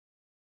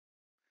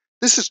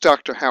This is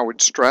Dr. Howard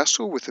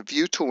Strassler with a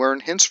view to learn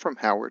hints from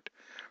Howard,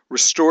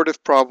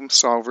 restorative problem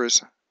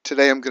solvers.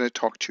 Today I'm going to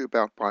talk to you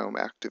about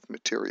bioactive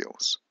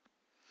materials.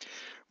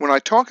 When I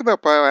talk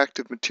about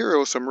bioactive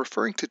materials, I'm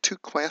referring to two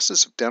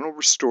classes of dental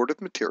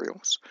restorative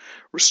materials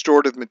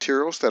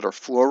that are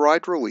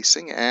fluoride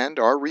releasing and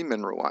are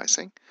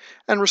remineralizing,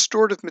 and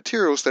restorative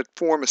materials that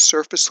form a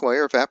surface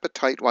layer of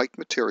apatite-like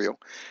material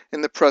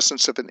in the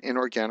presence of an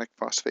inorganic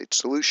phosphate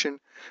solution,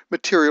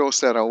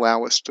 materials that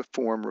allow us to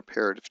form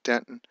reparative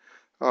dentin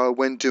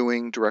when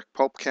doing direct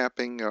pulp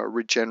capping,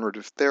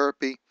 regenerative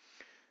therapy,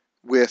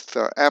 with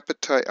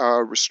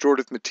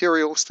restorative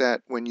materials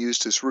that, when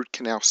used as root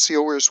canal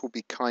sealers, will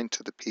be kind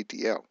to the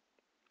PDL.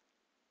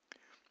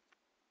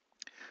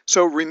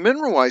 So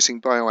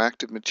remineralizing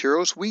bioactive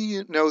materials,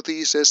 we know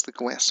these as the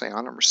glass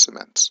ionomer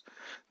cements.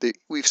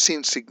 We've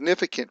seen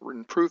significant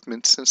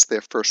improvements since their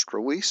first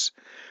release.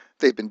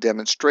 They've been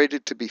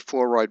demonstrated to be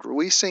fluoride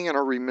releasing and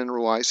are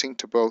remineralizing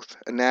to both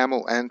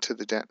enamel and to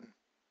the dentin.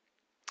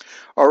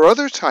 Our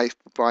other type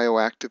of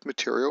bioactive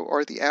material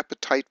are the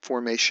apatite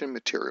formation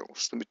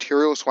materials. The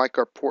materials like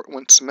our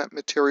Portland cement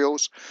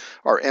materials,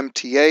 our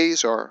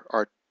MTAs,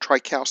 our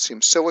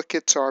tricalcium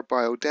silicates, our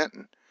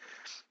biodentin.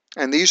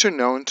 And these are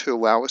known to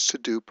allow us to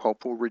do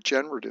pulpal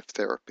regenerative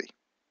therapy.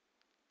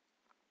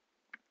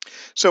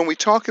 So when we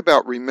talk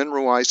about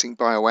remineralizing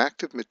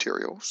bioactive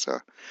materials,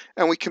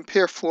 and we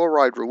compare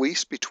fluoride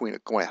release between a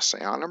glass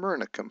ionomer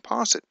and a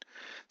composite,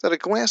 that a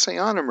glass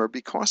ionomer,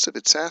 because of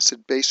its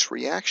acid-base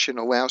reaction,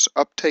 allows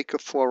uptake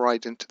of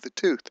fluoride into the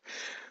tooth.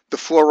 The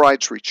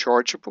fluoride's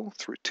rechargeable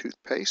through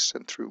toothpaste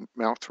and through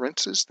mouth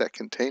rinses that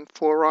contain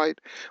fluoride.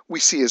 We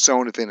see a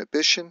zone of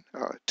inhibition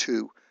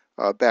to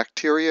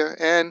bacteria,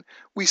 and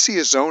we see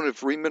a zone of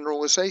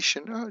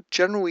remineralization,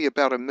 generally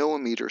about 1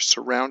 millimeter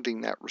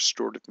surrounding that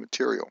restorative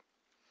material.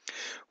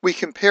 We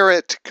compare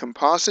it to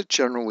composite,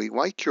 generally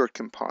light-cured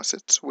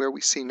composites, where we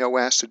see no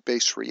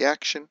acid-base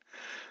reaction,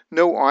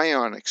 no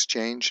ion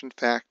exchange. In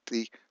fact,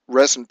 the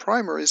resin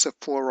primer is a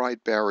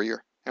fluoride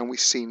barrier, and we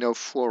see no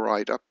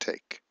fluoride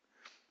uptake.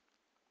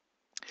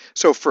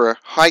 So for a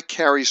high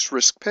caries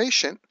risk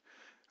patient,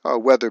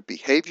 whether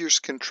behaviors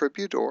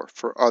contribute or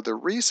for other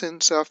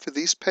reasons, for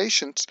these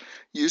patients,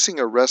 using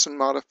a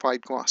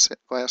resin-modified glass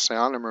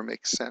ionomer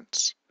makes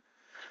sense.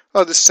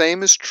 The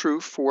same is true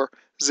for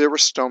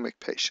xerostomach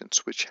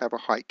patients, which have a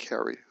high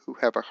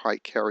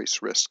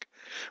caries risk.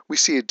 We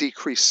see a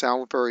decreased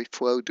salivary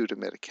flow due to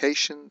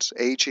medications,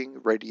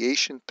 aging,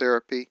 radiation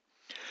therapy,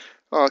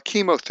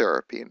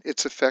 chemotherapy, and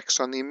its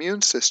effects on the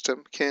immune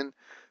system can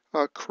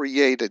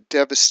create a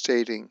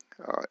devastating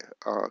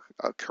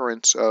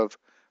occurrence of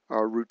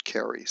root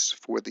caries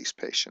for these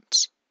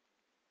patients.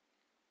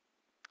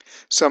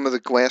 Some of the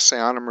glass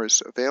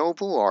ionomers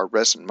available are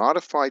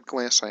resin-modified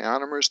glass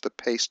ionomers, the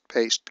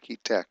paste-paste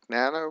Ketac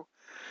Nano,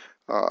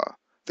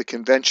 the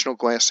conventional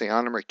glass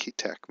ionomer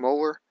Ketac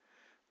Molar,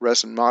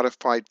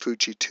 resin-modified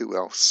Fuji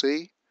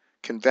 2LC,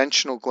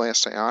 conventional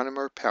glass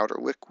ionomer powder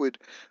liquid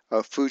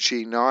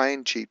Fuji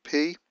 9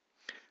 GP,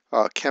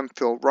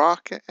 Chemfill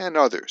Rock, and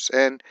others.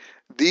 And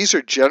these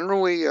are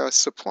generally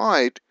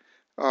supplied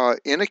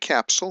in a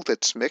capsule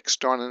that's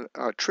mixed on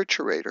a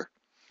triturator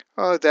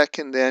that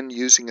can then,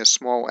 using a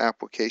small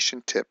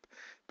application tip,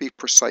 be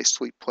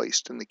precisely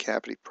placed in the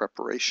cavity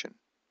preparation.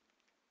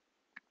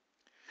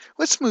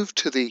 Let's move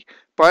to the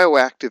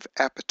bioactive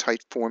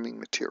apatite forming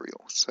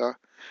materials.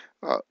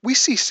 We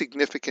see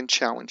significant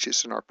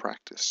challenges in our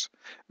practice: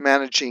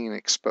 managing an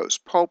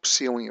exposed pulp,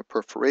 sealing a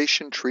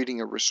perforation,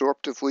 treating a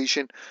resorptive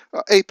lesion,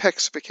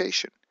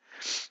 apexification.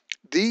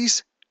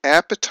 These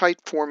apatite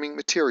forming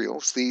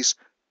materials, these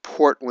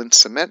Portland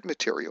cement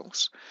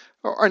materials,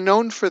 are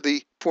known for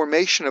the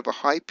formation of a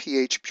high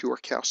pH pure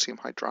calcium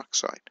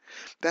hydroxide.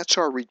 That's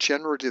our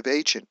regenerative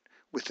agent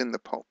within the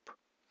pulp.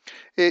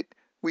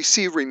 We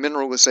see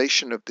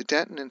remineralization of the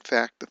dentin, in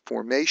fact, the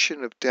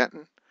formation of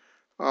dentin,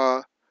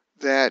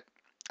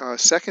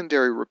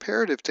 secondary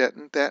reparative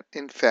dentin that,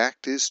 in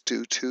fact, is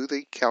due to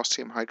the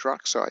calcium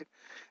hydroxide.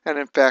 And,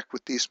 in fact,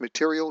 with these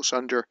materials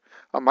under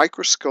a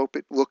microscope,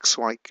 it looks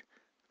like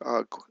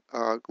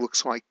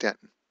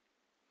dentin.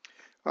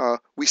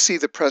 We see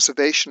the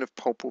preservation of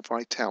pulpal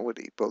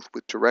vitality, both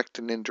with direct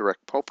and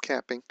indirect pulp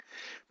capping,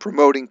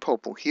 promoting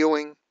pulpal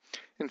healing.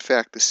 In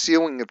fact, the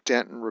sealing of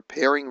dentin,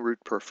 repairing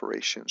root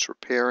perforations,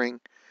 repairing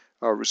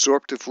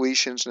resorptive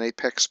lesions, and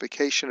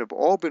apexification have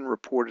all been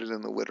reported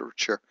in the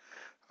literature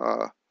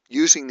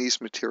using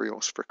these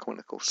materials for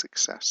clinical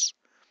success.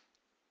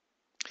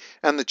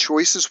 And the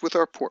choices with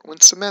our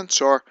Portland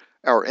cements are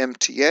our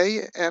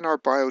MTA and our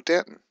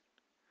biodentin.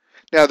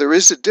 Now, there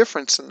is a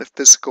difference in the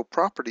physical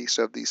properties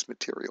of these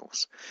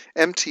materials.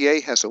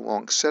 MTA has a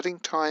long setting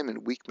time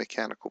and weak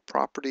mechanical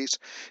properties,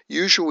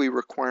 usually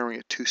requiring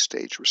a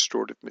two-stage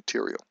restorative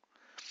material.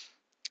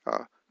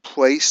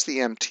 Place the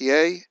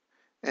MTA,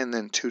 and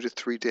then 2 to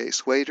 3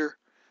 days later,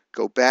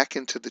 go back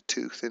into the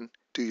tooth and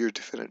do your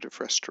definitive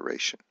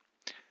restoration.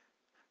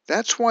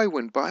 That's why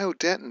when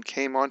Biodentin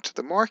came onto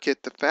the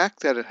market, the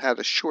fact that it had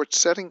a short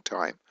setting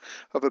time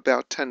of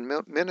about 10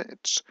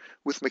 minutes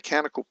with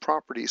mechanical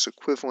properties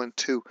equivalent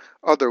to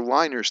other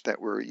liners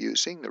that we're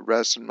using, the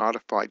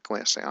resin-modified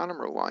glass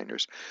ionomer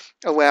liners,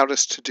 allowed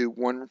us to do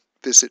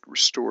one-visit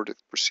restorative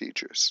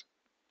procedures.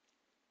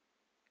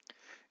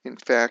 In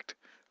fact,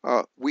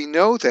 we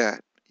know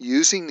that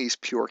using these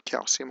pure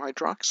calcium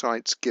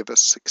hydroxides give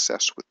us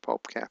success with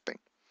pulp capping.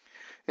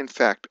 In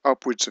fact,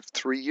 upwards of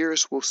 3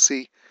 years, we'll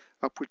see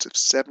upwards of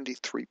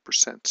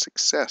 73%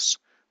 success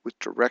with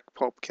direct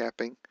pulp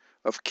capping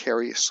of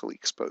cariously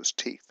exposed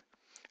teeth.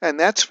 And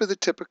that's for the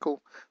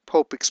typical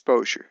pulp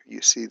exposure.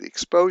 You see the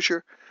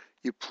exposure,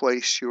 you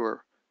place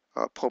your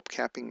pulp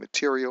capping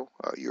material,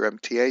 your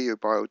MTA, your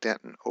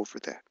Biodentin over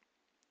that.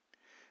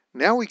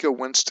 Now we go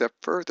one step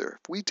further.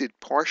 If we did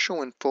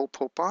partial and full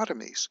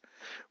pulpotomies,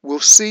 we'll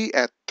see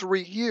at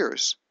 3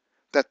 years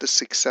that the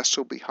success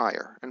will be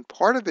higher. And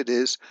part of it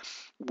is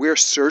we're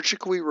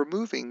surgically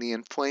removing the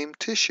inflamed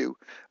tissue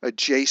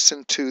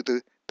adjacent to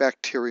the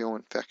bacterial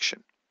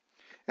infection.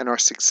 And our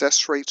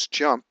success rates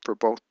jump for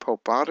both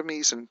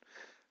pulpotomies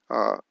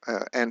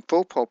and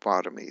full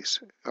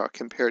pulpotomies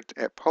compared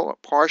to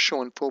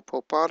partial and full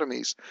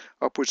pulpotomies,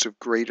 upwards of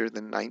greater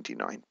than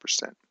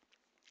 99%.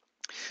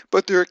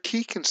 But there are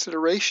key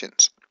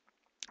considerations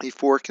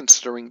before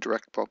considering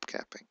direct pulp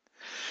capping.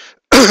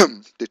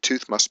 The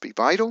tooth must be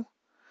vital.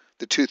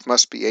 The tooth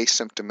must be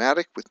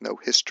asymptomatic with no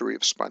history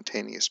of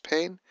spontaneous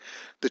pain.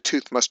 The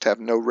tooth must have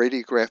no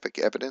radiographic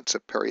evidence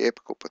of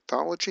periapical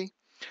pathology.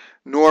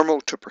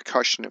 Normal to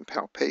percussion and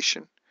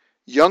palpation.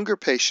 Younger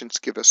patients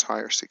give us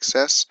higher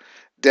success.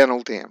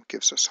 Dental dam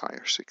gives us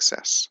higher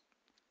success.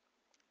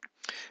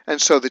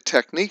 And so the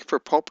technique for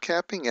pulp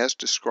capping, as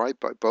described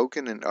by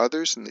Bogan and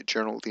others in the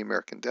Journal of the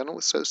American Dental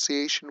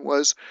Association,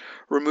 was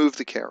remove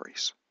the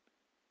caries.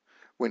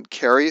 When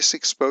carious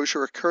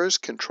exposure occurs,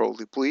 control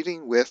the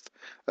bleeding with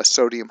a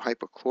sodium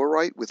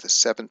hypochlorite with a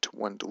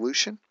 7:1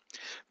 dilution.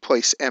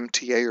 Place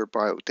MTA or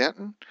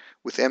Biodentin.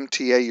 With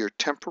MTA, you're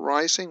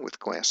temporizing with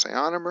glass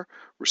ionomer,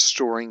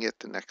 restoring it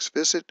the next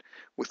visit.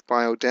 With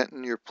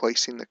Biodentin, you're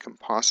placing the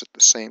composite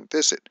the same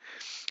visit.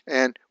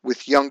 And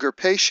with younger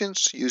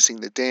patients,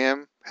 using the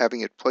dam,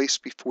 having it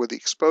placed before the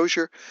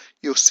exposure,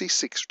 you'll see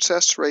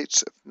success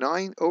rates of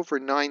over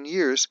 9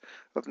 years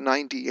of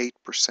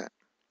 98%.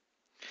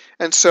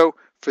 And so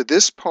for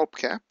this pulp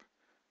cap,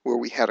 where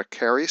we had a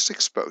carious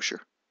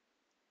exposure,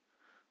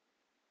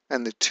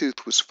 and the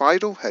tooth was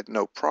vital, had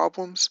no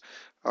problems,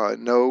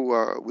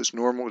 was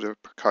normal to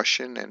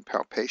percussion and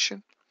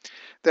palpation,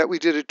 that we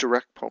did a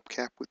direct pulp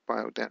cap with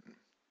Biodentin.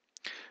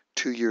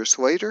 2 years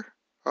later,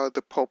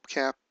 the pulp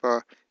cap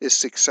is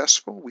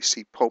successful. We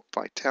see pulp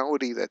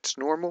vitality that's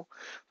normal.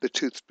 The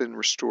tooth's been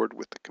restored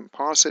with the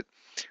composite.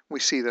 We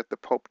see that the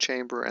pulp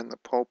chamber and the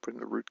pulp in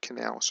the root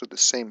canals are the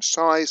same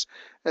size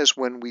as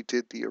when we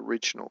did the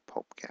original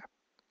pulp cap.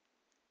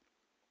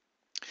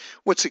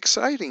 What's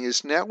exciting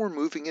is now we're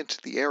moving into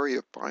the area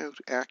of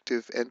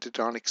bioactive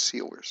endodontic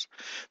sealers.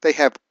 They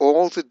have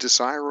all the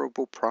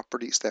desirable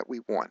properties that we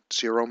want.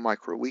 0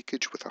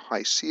 microleakage with a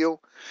high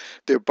seal.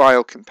 They're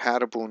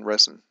biocompatible and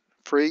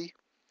resin-free.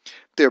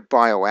 They're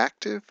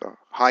bioactive,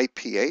 high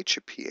pH,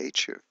 a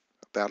pH of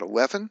about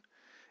 11.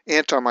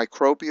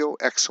 Antimicrobial,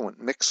 excellent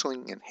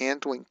mixing and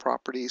handling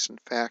properties. In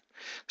fact,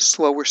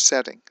 slower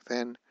setting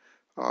than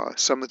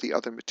some of the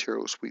other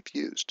materials we've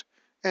used.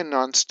 And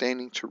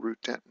non-staining to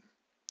root dentin.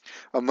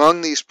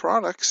 Among these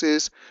products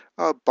is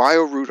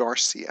BioRoot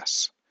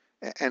RCS.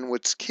 And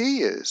what's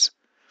key is,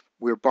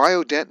 where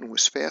Biodentin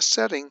was fast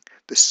setting,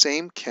 the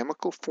same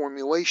chemical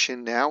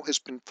formulation now has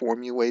been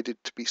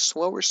formulated to be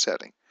slower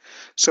setting.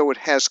 So it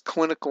has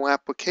clinical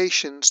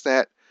applications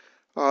that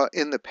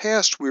in the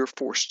past we were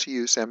forced to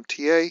use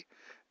MTA.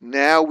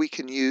 Now we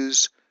can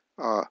use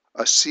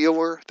a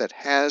sealer that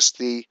has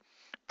the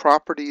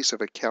properties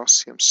of a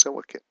calcium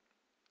silicate.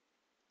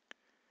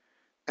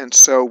 And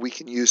so we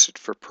can use it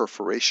for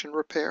perforation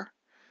repair,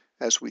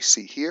 as we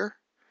see here,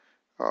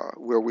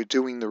 where we're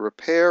doing the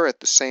repair at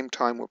the same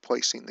time we're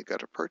placing the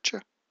gutta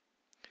percha.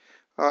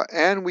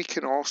 And we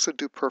can also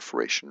do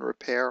perforation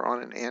repair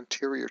on an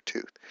anterior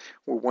tooth,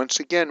 where once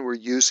again we're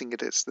using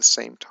it at the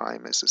same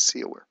time as a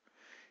sealer.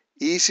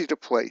 Easy to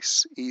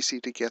place, easy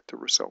to get the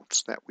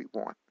results that we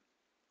want.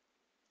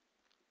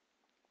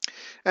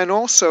 And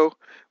also,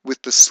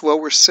 with the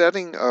slower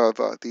setting of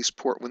these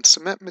Portland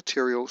cement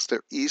materials,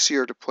 they're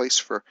easier to place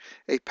for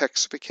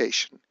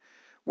apexification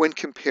when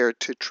compared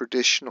to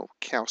traditional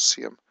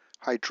calcium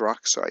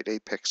hydroxide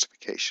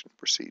apexification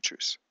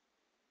procedures.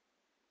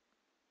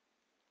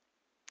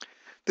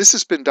 This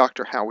has been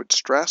Dr. Howard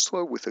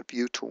Strassler with a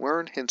view to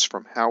learn hints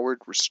from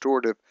Howard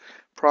Restorative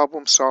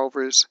Problem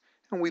Solvers,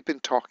 and we've been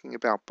talking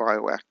about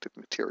bioactive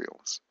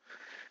materials.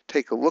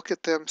 Take a look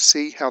at them,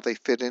 see how they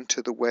fit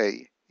into the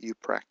way you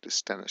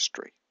practice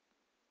dentistry.